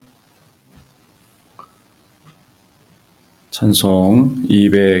찬송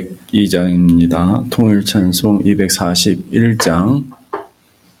 202장입니다. 통일 찬송 241장.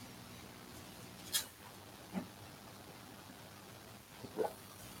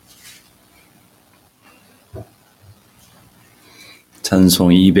 찬송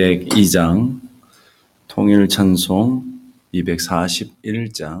 202장, 통일 찬송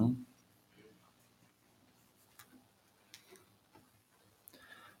 241장.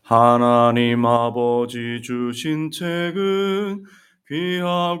 하나님 아버지 주신 책은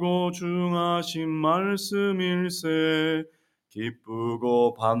귀하고 중하신 말씀일세.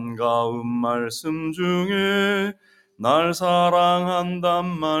 기쁘고 반가운 말씀 중에 날 사랑한단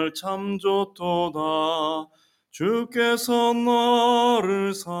말 참 좋도다. 주께서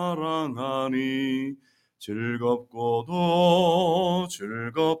나를 사랑하니 즐겁고도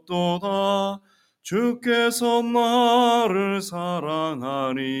즐겁도다. 주께서 나를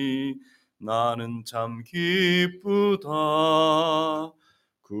사랑하니 나는 참 기쁘다.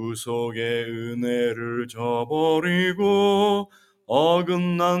 구속의 은혜를 저버리고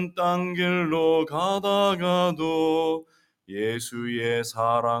어긋난 땅길로 가다가도 예수의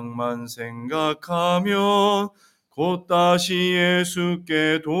사랑만 생각하면 곧 다시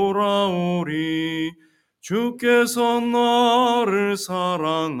예수께 돌아오리. 주께서 나를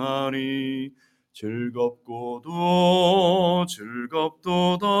사랑하니 즐겁고도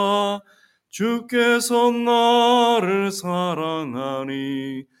즐겁도다. 주께서 나를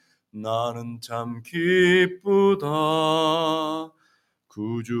사랑하니 나는 참 기쁘다.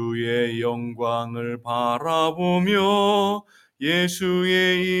 구주의 영광을 바라보며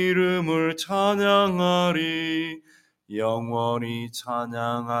예수의 이름을 찬양하리. 영원히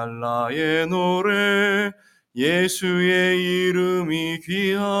찬양할 나의 노래 예수의 이름이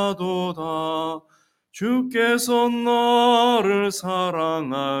귀하도다. 주께서 나를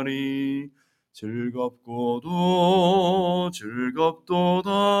사랑하니 즐겁고도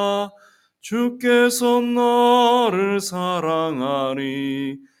즐겁도다. 주께서 나를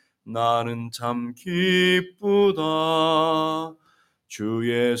사랑하니 나는 참 기쁘다. 주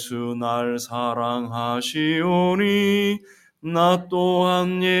예수 날 사랑하시오니 나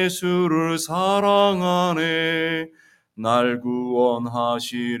또한 예수를 사랑하네. 날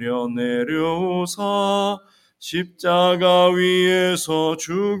구원하시려 내려오사 십자가 위에서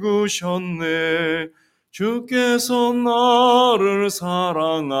죽으셨네. 주께서 나를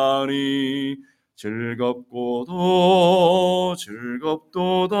사랑하니 즐겁고도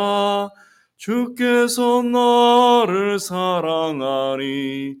즐겁도다. 주께서 나를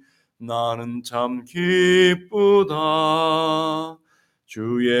사랑하니 나는 참 기쁘다.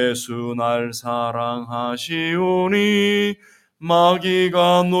 주 예수 날 사랑하시오니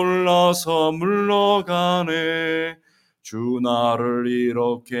마귀가 놀라서 물러가네. 주 나를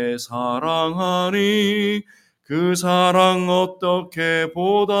이렇게 사랑하니 그 사랑 어떻게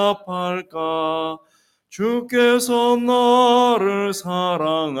보답할까. 주께서 나를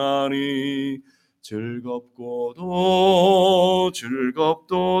사랑하니 즐겁고도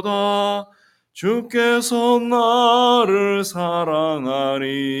즐겁도다. 주께서 나를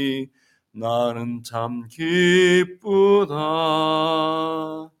사랑하니 나는 참 기쁘다.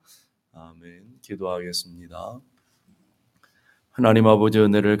 아멘. 기도하겠습니다. 하나님 아버지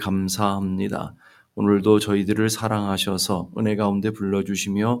은혜를 감사합니다. 오늘도 저희들을 사랑하셔서 은혜 가운데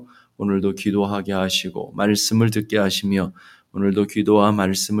불러주시며 오늘도 기도하게 하시고 말씀을 듣게 하시며 오늘도 기도와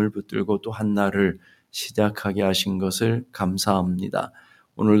말씀을 붙들고 또 한 날을 시작하게 하신 것을 감사합니다.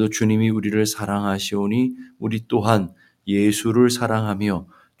 오늘도 주님이 우리를 사랑하시오니 우리 또한 예수를 사랑하며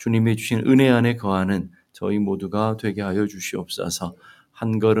주님이 주신 은혜 안에 거하는 저희 모두가 되게 하여 주시옵소서.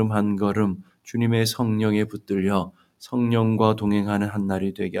 한 걸음 한 걸음 주님의 성령에 붙들려 성령과 동행하는 한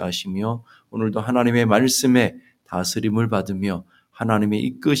날이 되게 하시며 오늘도 하나님의 말씀에 다스림을 받으며 하나님의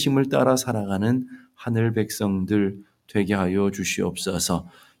이끄심을 따라 살아가는 하늘 백성들 되게 하여 주시옵소서.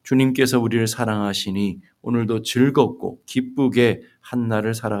 주님께서 우리를 사랑하시니 오늘도 즐겁고 기쁘게 한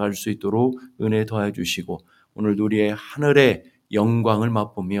날을 살아갈 수 있도록 은혜 더해 주시고 오늘도 우리의 하늘의 영광을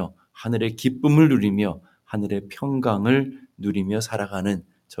맛보며 하늘의 기쁨을 누리며 하늘의 평강을 누리며 살아가는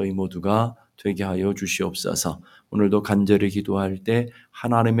저희 모두가 되게 하여 주시옵소서. 오늘도 간절히 기도할 때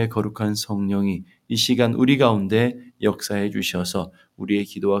하나님의 거룩한 성령이 이 시간 우리 가운데 역사해 주셔서 우리의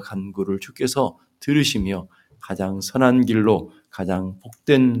기도와 간구를 주께서 들으시며 가장 선한 길로 가장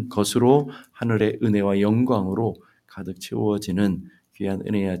복된 것으로 하늘의 은혜와 영광으로 가득 채워지는 귀한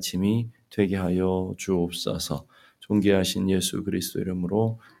은혜의 아침이 되게 하여 주옵소서. 존귀하신 예수 그리스도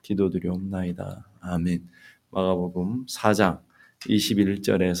이름으로 기도드리옵나이다. 아멘. 마가복음 4장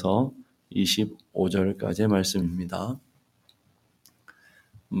 21절에서 25절까지의 말씀입니다.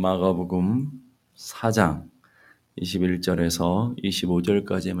 마가복음 4장 21절에서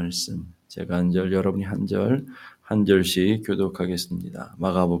 25절까지의 말씀, 제가 한 절, 여러분이 한 절, 한 절씩 교독하겠습니다.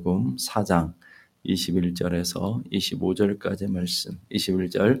 마가복음 4장 21절에서 25절까지의 말씀.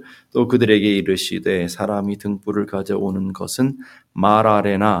 21절, 또 그들에게 이르시되 사람이 등불을 가져오는 것은 말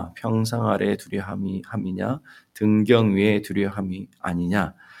아래나 평상 아래에 두려 함이냐 등경 위에 두려 함이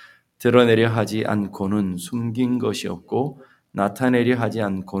아니냐. 드러내려 하지 않고는 숨긴 것이 없고 나타내려 하지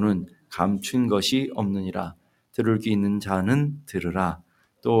않고는 감춘 것이 없느니라. 들을 귀 있는 자는 들으라.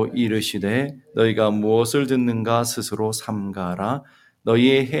 또 이르시되 너희가 무엇을 듣는가 스스로 삼가라.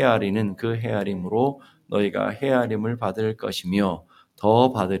 너희의 헤아리는 그 헤아림으로 너희가 헤아림을 받을 것이며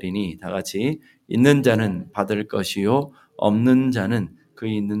더 받으리니, 다 같이, 있는 자는 받을 것이요 없는 자는 그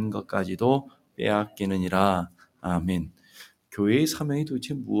있는 것까지도 빼앗기느니라. 아멘. 교회의 사명이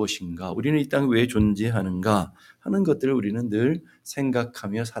도대체 무엇인가? 우리는 이 땅에 왜 존재하는가? 하는 것들을 우리는 늘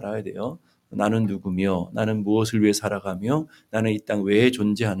생각하며 살아야 돼요. 나는 누구며, 나는 무엇을 위해 살아가며, 나는 이 땅 왜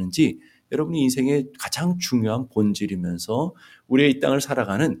존재하는지, 여러분이 인생의 가장 중요한 본질이면서 우리의 이 땅을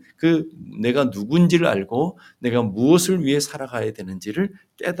살아가는 그 내가 누군지를 알고 내가 무엇을 위해 살아가야 되는지를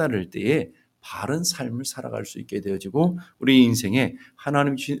깨달을 때에 바른 삶을 살아갈 수 있게 되어지고 우리 인생에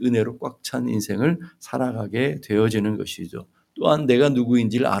하나님 주신 은혜로 꽉 찬 인생을 살아가게 되어지는 것이죠. 또한 내가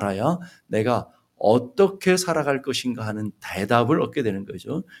누구인지를 알아야 내가 어떻게 살아갈 것인가 하는 대답을 얻게 되는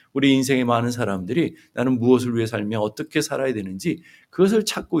거죠. 우리 인생의 많은 사람들이 나는 무엇을 위해 살며 어떻게 살아야 되는지 그것을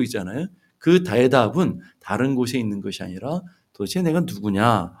찾고 있잖아요. 그 대답은 다른 곳에 있는 것이 아니라 도대체 내가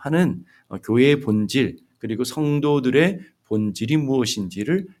누구냐 하는 교회의 본질, 그리고 성도들의 본질이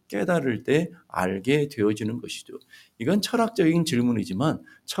무엇인지를 깨달을 때 알게 되어지는 것이죠. 이건 철학적인 질문이지만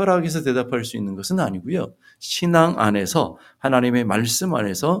철학에서 대답할 수 있는 것은 아니고요. 신앙 안에서, 하나님의 말씀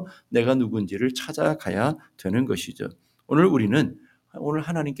안에서 내가 누군지를 찾아가야 되는 것이죠. 오늘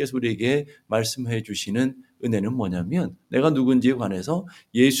하나님께서 우리에게 말씀해 주시는 은혜는 뭐냐면, 내가 누군지에 관해서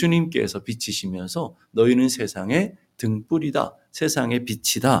예수님께서 비치시면서 너희는 세상의 등불이다, 세상의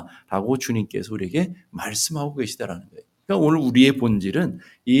빛이다 라고 주님께서 우리에게 말씀하고 계시다라는 거예요. 그러니까 오늘 우리의 본질은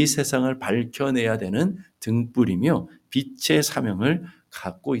이 세상을 밝혀내야 되는 등불이며 빛의 사명을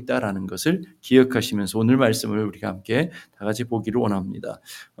갖고 있다라는 것을 기억하시면서 오늘 말씀을 우리가 함께 다 같이 보기를 원합니다.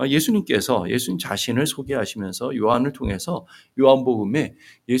 예수님께서 예수님 자신을 소개하시면서 요한을 통해서 요한복음에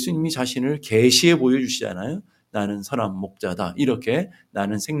예수님이 자신을 계시해 보여주시잖아요. 나는 선한 목자다, 이렇게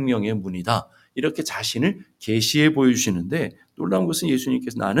나는 생명의 문이다, 이렇게 자신을 계시해 보여주시는데, 놀라운 것은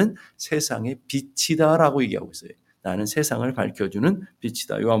예수님께서 나는 세상의 빛이다 라고 얘기하고 있어요. 나는 세상을 밝혀주는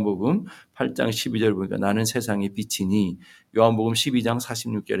빛이다. 요한복음 8장 12절 보니까 나는 세상의 빛이니, 요한복음 12장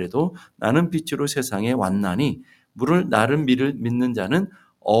 46절에도 나는 빛으로 세상에 왔나니 나를 믿는 자는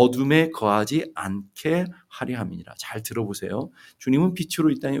어둠에 거하지 않게 하려 함이니라. 잘 들어보세요. 주님은 빛으로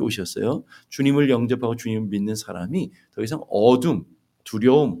이 땅에 오셨어요. 주님을 영접하고 주님을 믿는 사람이 더 이상 어둠,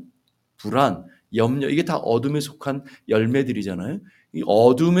 두려움, 불안, 염려, 이게 다 어둠에 속한 열매들이잖아요. 이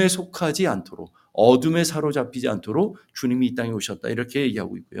어둠에 속하지 않도록, 어둠에 사로잡히지 않도록 주님이 이 땅에 오셨다, 이렇게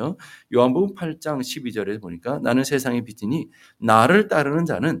얘기하고 있고요. 요한복음 8장 12절에 보니까 나는 세상의 빛이니 나를 따르는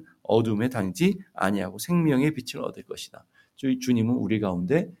자는 어둠에 다니지 아니하고 생명의 빛을 얻을 것이다. 주님은 우리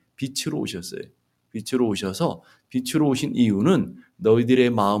가운데 빛으로 오셨어요. 빛으로 오셔서, 빛으로 오신 이유는 너희들의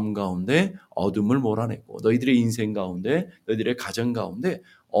마음 가운데 어둠을 몰아내고 너희들의 인생 가운데, 너희들의 가정 가운데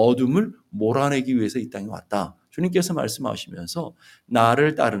어둠을 몰아내기 위해서 이 땅에 왔다. 주님께서 말씀하시면서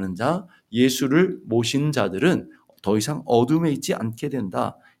나를 따르는 자, 예수를 모신 자들은 더 이상 어둠에 있지 않게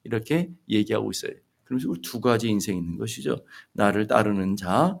된다, 이렇게 얘기하고 있어요. 그러면서 두 가지 인생이 있는 것이죠. 나를 따르는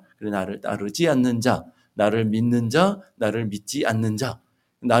자, 그리고 나를 따르지 않는 자, 나를 믿는 자, 나를 믿지 않는 자.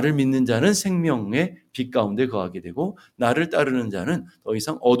 나를 믿는 자는 생명의 빛 가운데 거하게 되고, 나를 따르는 자는 더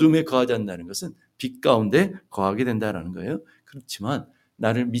이상 어둠에 거하지 않는다는 것은 빛 가운데 거하게 된다는 거예요. 그렇지만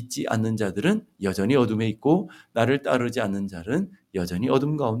나를 믿지 않는 자들은 여전히 어둠에 있고, 나를 따르지 않는 자는 여전히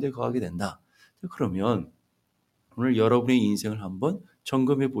어둠 가운데 거하게 된다. 그러면 오늘 여러분의 인생을 한번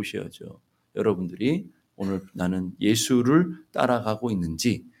점검해 보셔야죠. 여러분들이 오늘 나는 예수를 따라가고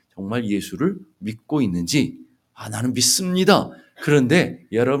있는지, 정말 예수를 믿고 있는지, 나는 믿습니다. 그런데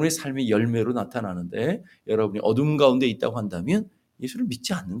여러분의 삶의 열매로 나타나는데 여러분이 어둠 가운데 있다고 한다면 예수를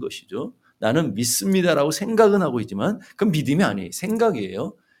믿지 않는 것이죠. 나는 믿습니다라고 생각은 하고 있지만 그건 믿음이 아니에요.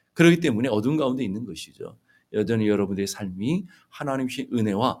 생각이에요. 그렇기 때문에 어둠 가운데 있는 것이죠. 여전히 여러분들의 삶이 하나님 주신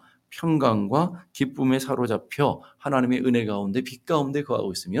은혜와 평강과 기쁨에 사로잡혀 하나님의 은혜 가운데, 빛 가운데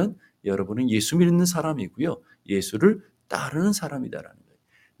거하고 있으면 여러분은 예수 믿는 사람이고요, 예수를 따르는 사람이다라는 거예요.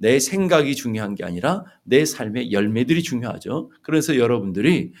 내 생각이 중요한 게 아니라 내 삶의 열매들이 중요하죠. 그래서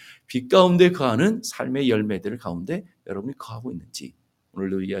여러분들이 빛 가운데 거하는 삶의 열매들 가운데 여러분이 거하고 있는지,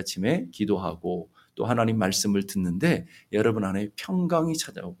 오늘도 이 아침에 기도하고 또 하나님 말씀을 듣는데 여러분 안에 평강이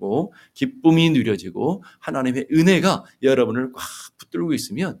찾아오고 기쁨이 누려지고 하나님의 은혜가 여러분을 꽉 붙들고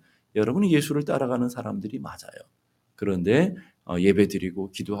있으면 여러분이 예수를 따라가는 사람들이 맞아요. 그런데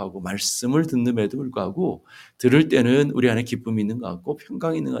예배드리고 기도하고 말씀을 듣는데도 불구하고 들을 때는 우리 안에 기쁨이 있는 것 같고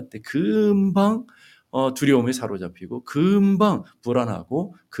평강이 있는 것 같아 금방 두려움에 사로잡히고 금방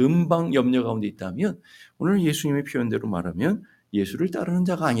불안하고 금방 염려 가운데 있다면 오늘 예수님의 표현대로 말하면 예수를 따르는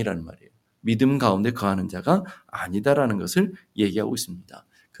자가 아니라는 말이에요. 믿음 가운데 거하는 자가 아니다라는 것을 얘기하고 있습니다.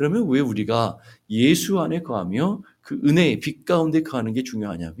 그러면 왜 우리가 예수 안에 거하며 그 은혜의 빛 가운데 거하는 게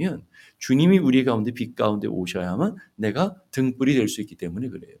중요하냐면 주님이 우리 가운데 빛 가운데 오셔야만 내가 등불이 될 수 있기 때문에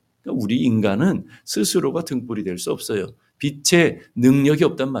그래요. 그러니까 우리 인간은 스스로가 등불이 될 수 없어요. 빛의 능력이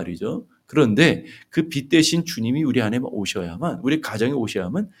없단 말이죠. 그런데 그 빛 대신 주님이 우리 안에 오셔야만, 우리 가정에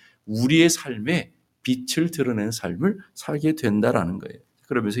오셔야만 우리의 삶에 빛을 드러내는 삶을 살게 된다라는 거예요.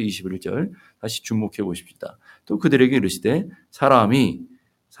 그러면서 21절 다시 주목해 보십시다. 또 그들에게 이르시되 사람이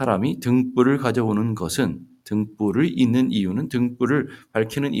등불을 가져오는 것은 등불을 잇는 이유는 등불을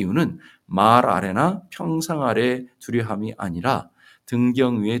밝히는 이유는 말 아래나 평상 아래 두려함이 아니라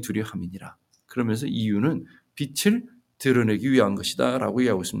등경 위에 두려함이니라. 그러면서 이유는 빛을 드러내기 위한 것이다 라고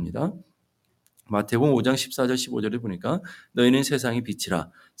이야기하고 있습니다. 마태복음 5장 14절 15절에 보니까 너희는 세상의 빛이라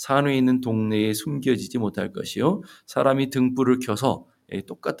산에 있는 동네에 숨겨지지 못할 것이요 사람이 등불을 켜서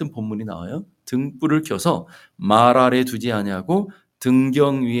똑같은 본문이 나와요. 등불을 켜서 말 아래 두지 아니하고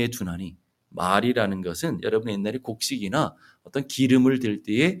등경 위에 두나니 말이라는 것은 여러분 옛날에 곡식이나 어떤 기름을 들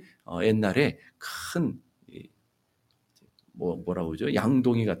때에 옛날에 큰 뭐라고 그러죠?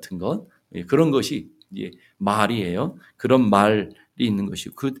 양동이 같은 것 그런 것이 말이에요. 그런 말이 있는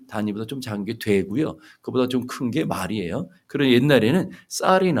것이고 그 단위보다 좀 작은 게 되고요. 그보다 좀 큰 게 말이에요. 그런 옛날에는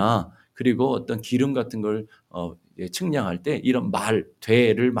쌀이나 그리고 어떤 기름 같은 걸 측량할 때 이런 말,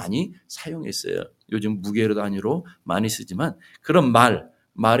 되를 많이 사용했어요. 요즘 무게로 단위로 많이 쓰지만 그런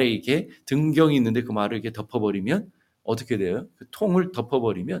말에 이게 등경이 있는데 그 말을 이렇게 덮어버리면 어떻게 돼요? 그 통을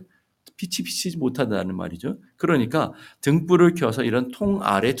덮어버리면 빛이 비치지 못한다는 말이죠. 그러니까 등불을 켜서 이런 통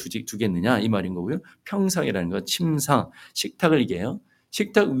아래 두겠느냐 이 말인 거고요. 평상이라는 건 침상, 식탁을 얘기해요.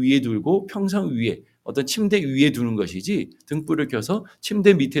 식탁 위에 두고 평상 위에 어떤 침대 위에 두는 것이지 등불을 켜서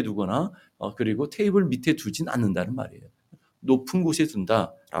침대 밑에 두거나 그리고 테이블 밑에 두진 않는다는 말이에요. 높은 곳에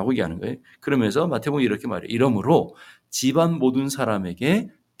둔다라고 얘기하는 거예요. 그러면서 마태복음이 이렇게 말해요. 이러므로 집안 모든 사람에게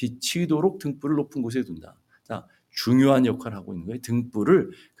비치도록 등불을 높은 곳에 둔다. 자, 중요한 역할을 하고 있는 거예요.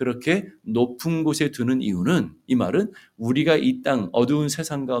 등불을 그렇게 높은 곳에 두는 이유는 이 말은 우리가 이 땅 어두운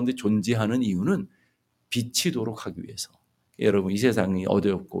세상 가운데 존재하는 이유는 비치도록 하기 위해서. 여러분 이 세상이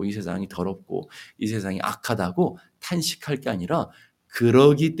어둡고 이 세상이 더럽고 이 세상이 악하다고 탄식할 게 아니라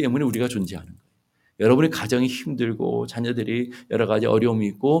그러기 때문에 우리가 존재하는 거예요. 여러분의 가정이 힘들고 자녀들이 여러 가지 어려움이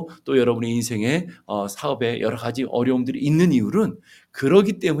있고 또 여러분의 인생에 사업에 여러 가지 어려움들이 있는 이유는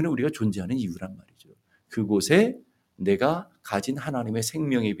그러기 때문에 우리가 존재하는 이유란 말이죠. 그곳에 내가 가진 하나님의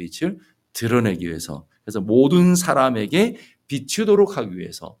생명의 빛을 드러내기 위해서 그래서 모든 사람에게 비추도록 하기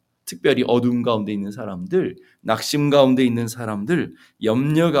위해서 특별히 어둠 가운데 있는 사람들, 낙심 가운데 있는 사람들,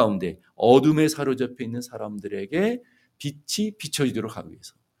 염려 가운데 어둠에 사로잡혀 있는 사람들에게 빛이 비춰지도록 하기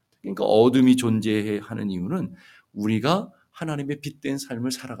위해서 그러니까 어둠이 존재하는 이유는 우리가 하나님의 빛된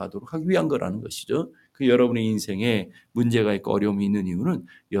삶을 살아가도록 하기 위한 거라는 것이죠. 그 여러분의 인생에 문제가 있고 어려움이 있는 이유는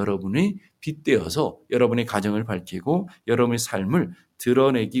여러분이 빛되어서 여러분의 가정을 밝히고 여러분의 삶을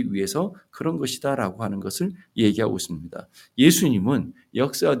드러내기 위해서 그런 것이다라고 하는 것을 얘기하고 있습니다. 예수님은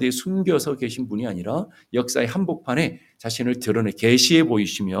역사대에 숨겨서 계신 분이 아니라 역사의 한복판에 자신을 드러내 계시해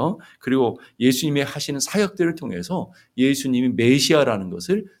보이시며 그리고 예수님의 하시는 사역들을 통해서 예수님이 메시아라는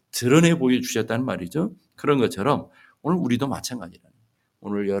것을 드러내 보여주셨다는 말이죠. 그런 것처럼 오늘 우리도 마찬가지라는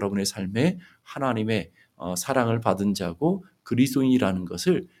오늘 여러분의 삶에 하나님의 사랑을 받은 자고 그리스도인이라는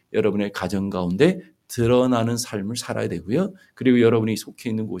것을 여러분의 가정 가운데 드러나는 삶을 살아야 되고요. 그리고 여러분이 속해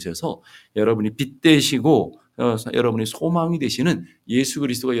있는 곳에서 여러분이 빛 되시고 여러분의 소망이 되시는 예수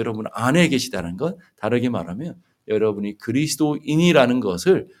그리스도가 여러분 안에 계시다는 것 다르게 말하면 여러분이 그리스도인이라는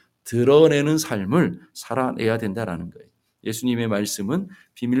것을 드러내는 삶을 살아내야 된다는 거예요. 예수님의 말씀은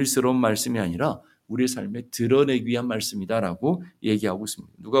비밀스러운 말씀이 아니라 우리의 삶에 드러내기 위한 말씀이다라고 얘기하고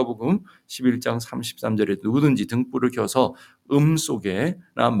있습니다. 누가복음 11장 33절에 누구든지 등불을 켜서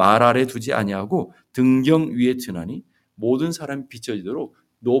속에나 말 아래 두지 아니하고 등경 위에 드나니 모든 사람이 비춰지도록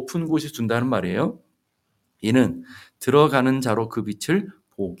높은 곳에 둔다는 말이에요. 이는 들어가는 자로 그 빛을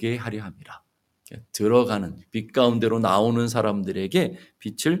보게 하려 함이라. 들어가는 빛 가운데로 나오는 사람들에게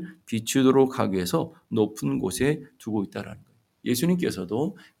빛을 비추도록 하기 위해서 높은 곳에 두고 있다는 거예요.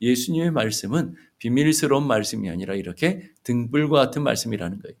 예수님께서도 예수님의 말씀은 비밀스러운 말씀이 아니라 이렇게 등불과 같은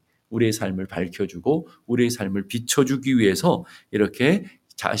말씀이라는 거예요. 우리의 삶을 밝혀주고 우리의 삶을 비춰주기 위해서 이렇게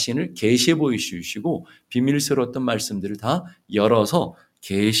자신을 계시해 보이시고 비밀스러웠던 말씀들을 다 열어서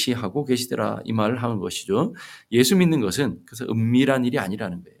계시하고 계시더라 이 말을 하는 것이죠. 예수 믿는 것은 그래서 은밀한 일이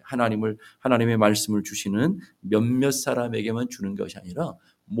아니라는 거예요. 하나님의 말씀을 주시는 몇몇 사람에게만 주는 것이 아니라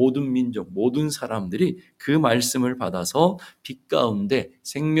모든 민족, 모든 사람들이 그 말씀을 받아서 빛 가운데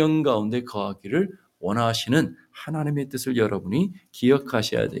생명 가운데 거하기를 원하시는 하나님의 뜻을 여러분이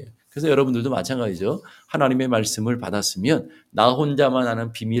기억하셔야 돼요. 그래서 여러분들도 마찬가지죠. 하나님의 말씀을 받았으면 나 혼자만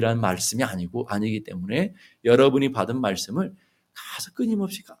아는 비밀한 말씀이 아니기 때문에 여러분이 받은 말씀을 가서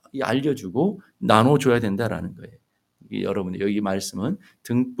끊임없이 알려주고 나눠줘야 된다라는 거예요. 여러분 여기 말씀은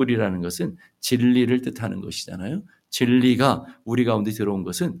등불이라는 것은 진리를 뜻하는 것이잖아요. 진리가 우리 가운데 들어온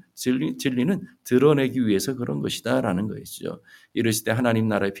것은 진리는 드러내기 위해서 그런 것이다라는 것이죠. 이르실 때 하나님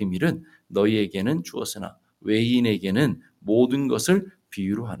나라의 비밀은 너희에게는 주었으나 외인에게는 모든 것을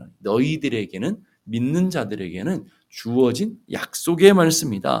비유로 하나니 너희들에게는 믿는 자들에게는 주어진 약속의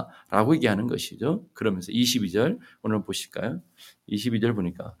말씀이다 라고 얘기하는 것이죠. 그러면서 22절 오늘 보실까요? 22절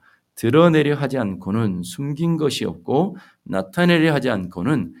보니까 드러내려 하지 않고는 숨긴 것이 없고 나타내려 하지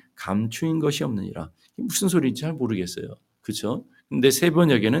않고는 감추인 것이 없느니라. 무슨 소리인지 잘 모르겠어요. 그렇죠? 근데 세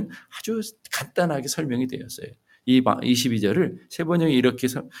번역에는 아주 간단하게 설명이 되었어요. 이 22절을 세 번역에 이렇게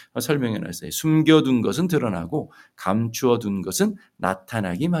설명해 놨어요. 숨겨둔 것은 드러나고 감추어둔 것은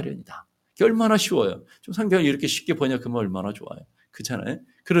나타나기 마련이다. 이게 얼마나 쉬워요. 좀 상대가 이렇게 쉽게 번역하면 얼마나 좋아요. 그렇잖아요.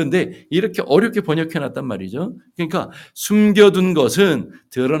 그런데 이렇게 어렵게 번역해 놨단 말이죠. 그러니까 숨겨둔 것은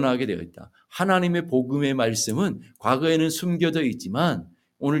드러나게 되어 있다. 하나님의 복음의 말씀은 과거에는 숨겨져 있지만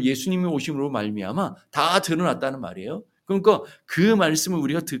오늘 예수님이 오심으로 말미암아 다 드러났다는 말이에요. 그러니까 그 말씀을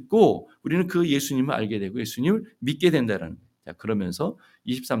우리가 듣고 우리는 그 예수님을 알게 되고 예수님을 믿게 된다라는 거예요. 자, 그러면서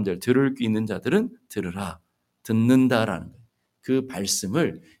 23절 들을 귀 있는 자들은 들으라. 듣는다라는 거예요. 그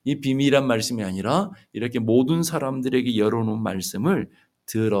말씀을 이 비밀한 말씀이 아니라 이렇게 모든 사람들에게 열어놓은 말씀을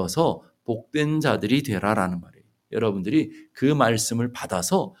들어서 복된 자들이 되라라는 말이에요. 여러분들이 그 말씀을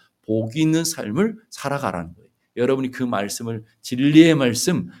받아서 복 있는 삶을 살아가라는 거예요. 여러분이 그 말씀을 진리의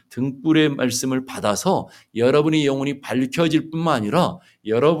말씀, 등불의 말씀을 받아서 여러분의 영혼이 밝혀질 뿐만 아니라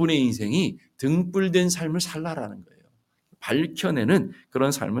여러분의 인생이 등불된 삶을 살라라는 거예요. 밝혀내는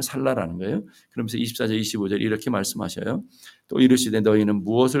그런 삶을 살라라는 거예요. 그러면서 24절, 25절 이렇게 말씀하셔요. 또 이르시되 너희는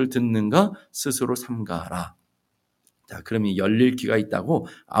무엇을 듣는가 스스로 삼가라. 자, 그러면 열릴 귀가 있다고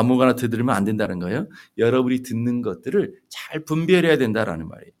아무거나 들으면 안 된다는 거예요. 여러분이 듣는 것들을 잘 분별해야 된다라는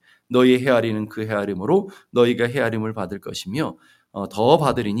말이에요. 너희 헤아리는 그 헤아림으로 너희가 헤아림을 받을 것이며 더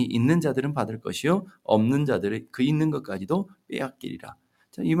받으리니 있는 자들은 받을 것이요 없는 자들은 그 있는 것까지도 빼앗기리라.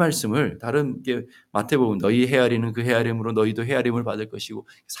 자, 이 말씀을 다른 게 마태복음 너희 헤아리는 그 헤아림으로 너희도 헤아림을 받을 것이고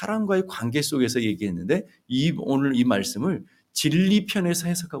사람과의 관계 속에서 얘기했는데 오늘 이 말씀을 진리편에서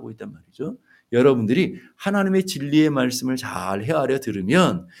해석하고 있단 말이죠. 여러분들이 하나님의 진리의 말씀을 잘 헤아려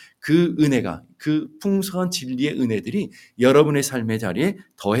들으면 그 은혜가 그 풍성한 진리의 은혜들이 여러분의 삶의 자리에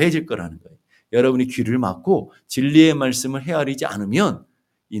더해질 거라는 거예요. 여러분이 귀를 막고 진리의 말씀을 헤아리지 않으면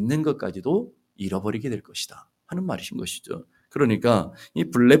있는 것까지도 잃어버리게 될 것이다 하는 말이신 것이죠. 그러니까 이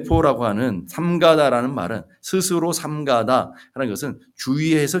블레포라고 하는 삼가다라는 말은 스스로 삼가다 하는 것은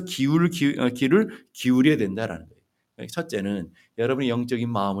주의해서 귀를 기울여야 된다라는 거예요. 첫째는 여러분이 영적인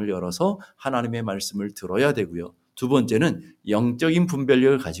마음을 열어서 하나님의 말씀을 들어야 되고요. 두 번째는 영적인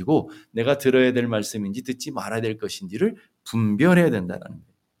분별력을 가지고 내가 들어야 될 말씀인지 듣지 말아야 될 것인지를 분별해야 된다는 거예요.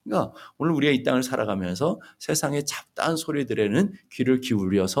 그러니까 오늘 우리가 이 땅을 살아가면서 세상의 잡다한 소리들에는 귀를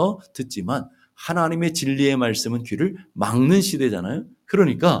기울여서 듣지만 하나님의 진리의 말씀은 귀를 막는 시대잖아요.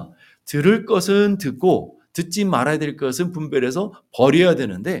 그러니까 들을 것은 듣고 듣지 말아야 될 것은 분별해서 버려야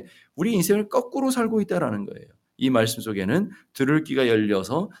되는데 우리 인생을 거꾸로 살고 있다는 거예요. 이 말씀 속에는 들을 귀가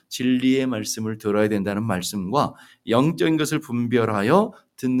열려서 진리의 말씀을 들어야 된다는 말씀과 영적인 것을 분별하여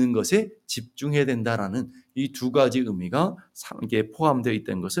듣는 것에 집중해야 된다라는 이 두 가지 의미가 이게 포함되어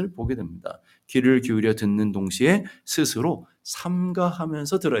있다는 것을 보게 됩니다. 귀를 기울여 듣는 동시에 스스로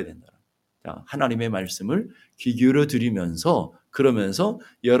삼가하면서 들어야 된다. 자, 하나님의 말씀을 귀 기울여 들으면서 그러면서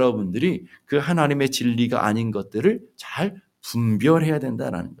여러분들이 그 하나님의 진리가 아닌 것들을 잘 분별해야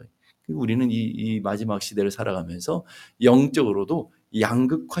된다는 거예요. 우리는 이 마지막 시대를 살아가면서 영적으로도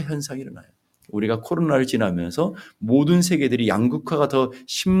양극화 현상이 일어나요. 우리가 코로나를 지나면서 모든 세계들이 양극화가 더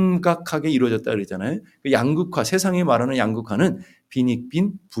심각하게 이루어졌다 그러잖아요. 그 양극화, 세상이 말하는 양극화는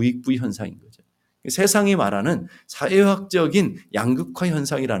빈익빈 부익부 현상인 거죠. 세상이 말하는 사회학적인 양극화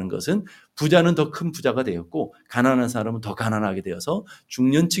현상이라는 것은 부자는 더 큰 부자가 되었고 가난한 사람은 더 가난하게 되어서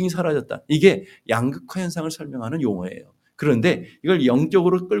중년층이 사라졌다. 이게 양극화 현상을 설명하는 용어예요. 그런데 이걸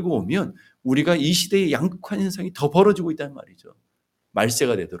영적으로 끌고 오면 우리가 이 시대의 양극화 현상이 더 벌어지고 있다는 말이죠.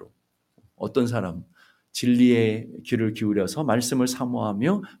 말세가 되도록. 어떤 사람? 진리의 귀를 기울여서 말씀을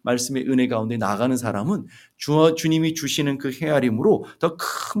사모하며 말씀의 은혜 가운데 나아가는 사람은 주님이 주시는 그 헤아림으로 더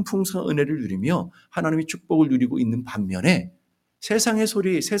큰 풍성한 은혜를 누리며 하나님의 축복을 누리고 있는 반면에 세상의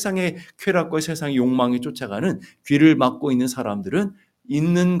소리, 세상의 쾌락과 세상의 욕망에 쫓아가는 귀를 막고 있는 사람들은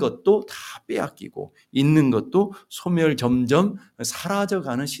있는 것도 다 빼앗기고 있는 것도 소멸 점점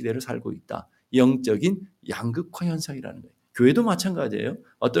사라져가는 시대를 살고 있다. 영적인 양극화 현상이라는 거예요. 교회도 마찬가지예요.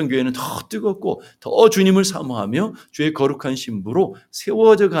 어떤 교회는 더 뜨겁고 더 주님을 사모하며 주의 거룩한 신부로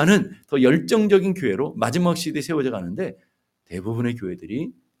세워져 가는 더 열정적인 교회로 마지막 시대에 세워져 가는데 대부분의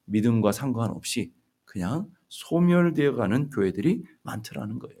교회들이 믿음과 상관없이 그냥 소멸되어 가는 교회들이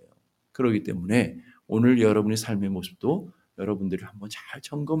많더라는 거예요. 그렇기 때문에 오늘 여러분의 삶의 모습도 여러분들이 한번 잘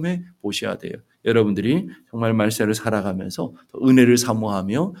점검해 보셔야 돼요. 여러분들이 정말 말씀을 살아가면서 더 은혜를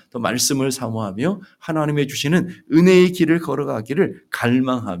사모하며 더 말씀을 사모하며 하나님의 주시는 은혜의 길을 걸어가기를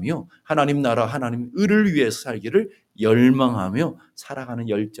갈망하며 하나님 나라 하나님 의를 위해서 살기를 열망하며 살아가는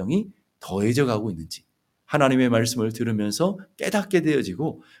열정이 더해져 가고 있는지 하나님의 말씀을 들으면서 깨닫게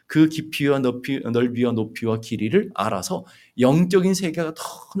되어지고 그 깊이와 넓이와 높이와 길이를 알아서 영적인 세계가 더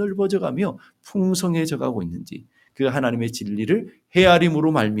넓어져 가며 풍성해져 가고 있는지 그 하나님의 진리를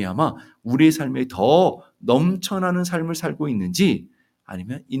헤아림으로 말미암아 우리의 삶에 더 넘쳐나는 삶을 살고 있는지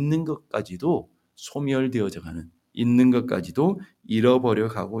아니면 있는 것까지도 소멸되어져 가는 있는 것까지도 잃어버려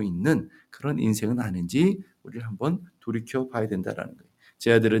가고 있는 그런 인생은 아닌지 우리를 한번 돌이켜 봐야 된다는 거예요.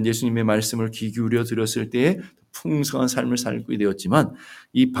 제 아들은 예수님의 말씀을 귀 기울여 들었을 때에 풍성한 삶을 살고 되었지만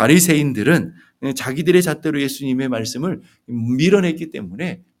이 바리새인들은 자기들의 잣대로 예수님의 말씀을 밀어냈기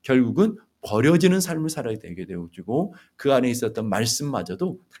때문에 결국은 버려지는 삶을 살아야 되게 되어지고 그 안에 있었던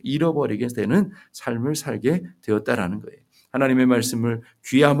말씀마저도 잃어버리게 되는 삶을 살게 되었다라는 거예요. 하나님의 말씀을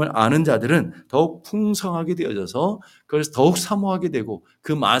귀함을 아는 자들은 더욱 풍성하게 되어져서 그래서 더욱 사모하게 되고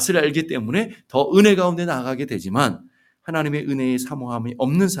그 맛을 알기 때문에 더 은혜 가운데 나아가게 되지만 하나님의 은혜의 사모함이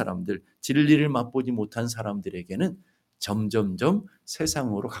없는 사람들, 진리를 맛보지 못한 사람들에게는 점점점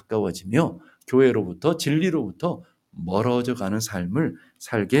세상으로 가까워지며 교회로부터 진리로부터 멀어져 가는 삶을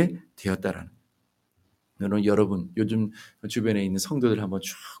살게 되었다라는 거예요. 여러분 요즘 주변에 있는 성도들 한번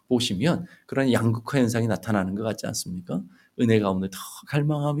쭉 보시면 그런 양극화 현상이 나타나는 것 같지 않습니까? 은혜 가운데 더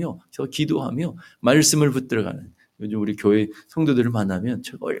갈망하며 더 기도하며 말씀을 붙들어가는 요즘 우리 교회 성도들을 만나면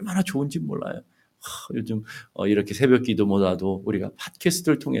제가 얼마나 좋은지 몰라요. 요즘 이렇게 새벽 기도보다도 우리가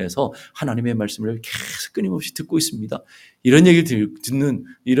팟캐스트를 통해서 하나님의 말씀을 계속 끊임없이 듣고 있습니다. 이런 얘기를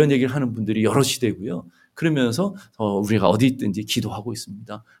이런 얘기를 하는 분들이 여럿이 되고요. 그러면서 우리가 어디 있든지 기도하고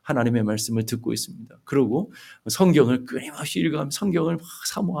있습니다. 하나님의 말씀을 듣고 있습니다. 그리고 성경을 끊임없이 읽어가며 성경을 막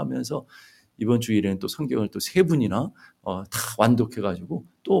사모하면서 이번 주일에는 또 성경을 또 3분이나 다 완독해가지고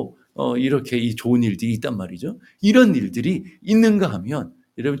또 이렇게 이 좋은 일들이 있단 말이죠. 이런 일들이 있는가 하면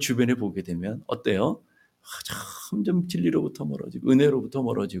여러분 주변에 보게 되면 어때요? 점점 진리로부터 멀어지고 은혜로부터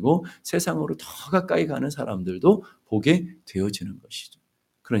멀어지고 세상으로 더 가까이 가는 사람들도 보게 되어지는 것이죠.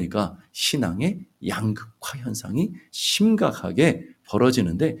 그러니까 신앙의 양극화 현상이 심각하게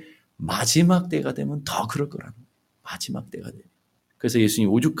벌어지는데 마지막 때가 되면 더 그럴 거라는 거예요. 마지막 때가 되면. 그래서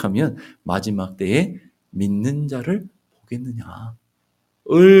예수님이 오죽하면 마지막 때에 믿는 자를 보겠느냐.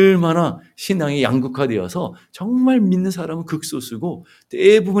 얼마나 신앙이 양극화되어서 정말 믿는 사람은 극소수고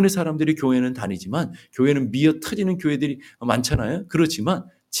대부분의 사람들이 교회는 다니지만 교회는 미어 터지는 교회들이 많잖아요. 그렇지만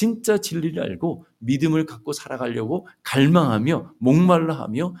진짜 진리를 알고 믿음을 갖고 살아가려고 갈망하며 목말라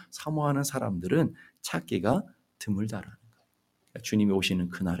하며 사모하는 사람들은 찾기가 드물다라는 거예요. 주님이 오시는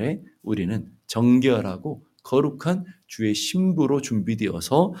그날에 우리는 정결하고 거룩한 주의 신부로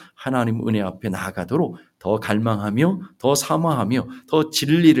준비되어서 하나님 은혜 앞에 나아가도록 더 갈망하며 더 사모하며 더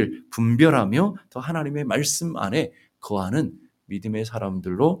진리를 분별하며 더 하나님의 말씀 안에 거하는 믿음의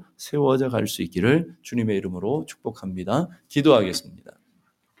사람들로 세워져 갈 수 있기를 주님의 이름으로 축복합니다. 기도하겠습니다.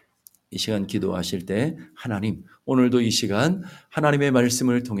 이 시간 기도하실 때 하나님 오늘도 이 시간 하나님의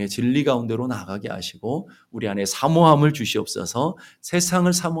말씀을 통해 진리 가운데로 나가게 하시고 우리 안에 사모함을 주시옵소서.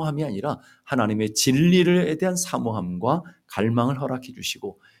 세상을 사모함이 아니라 하나님의 진리에 대한 사모함과 갈망을 허락해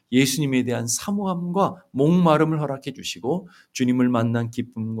주시고 예수님에 대한 사모함과 목마름을 허락해 주시고 주님을 만난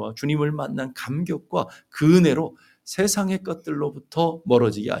기쁨과 주님을 만난 감격과 그 은혜로 세상의 것들로부터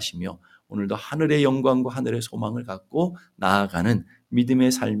멀어지게 하시며 오늘도 하늘의 영광과 하늘의 소망을 갖고 나아가는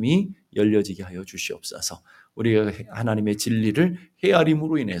믿음의 삶이 열려지게 하여 주시옵소서. 우리가 하나님의 진리를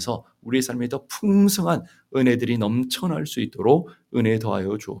헤아림으로 인해서 우리의 삶에 더 풍성한 은혜들이 넘쳐날 수 있도록 은혜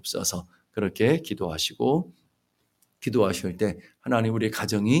더하여 주옵소서. 그렇게 기도하시고 기도하실 때 하나님 우리의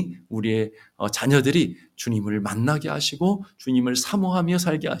가정이 우리의 자녀들이 주님을 만나게 하시고 주님을 사모하며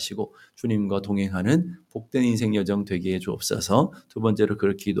살게 하시고 주님과 동행하는 복된 인생 여정 되게 해 주옵소서. 두 번째로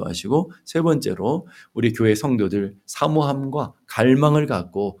그렇게 기도하시고 세 번째로 우리 교회 성도들 사모함과 갈망을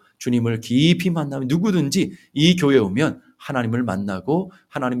갖고 주님을 깊이 만나면 누구든지 이 교회에 오면 하나님을 만나고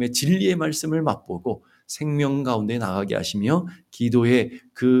하나님의 진리의 말씀을 맛보고 생명 가운데 나가게 하시며 기도의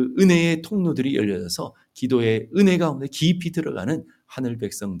그 은혜의 통로들이 열려져서 기도의 은혜 가운데 깊이 들어가는 하늘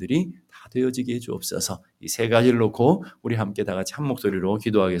백성들이 다 되어지게 해 주옵소서. 이 세 가지를 놓고 우리 함께 다 같이 한 목소리로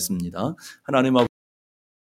기도하겠습니다. 하나님 아버지